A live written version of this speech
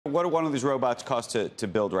What do one of these robots cost to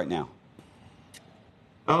build right now?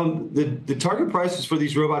 The target price is for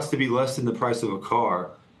these robots to be less than the price of a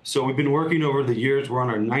car. So we've been working over the years. We're on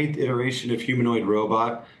our 9th iteration of humanoid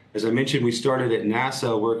robot. As I mentioned, we started at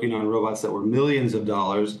NASA working on robots that were millions of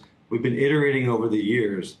dollars. We've been iterating over the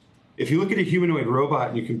years. If you look at a humanoid robot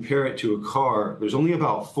and you compare it to a car, there's only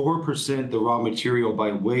about 4% the raw material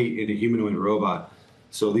by weight in a humanoid robot.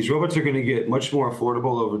 So these robots are going to get much more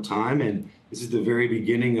affordable over time, and this is the very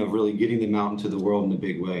beginning of really getting them out into the world in a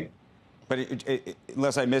big way. But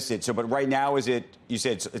unless I missed it, but right now you said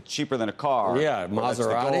it's cheaper than a car. Yeah,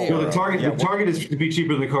 Maserati. No, the target is to be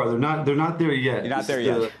cheaper than the car. They're not there yet. You're not there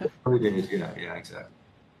yet. Yeah, exactly.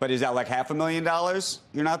 But is that like $500,000?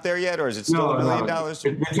 You're not there yet, or is it still $1 million?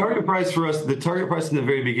 The target price for us, the target price in the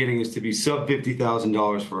very beginning is to be sub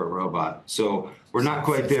 $50,000 for a robot. So we're not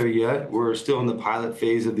quite there yet. We're still in the pilot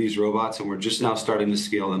phase of these robots, and we're just now starting to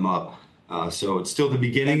scale them up. So it's still the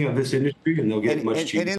beginning of this industry, and they'll get much cheaper.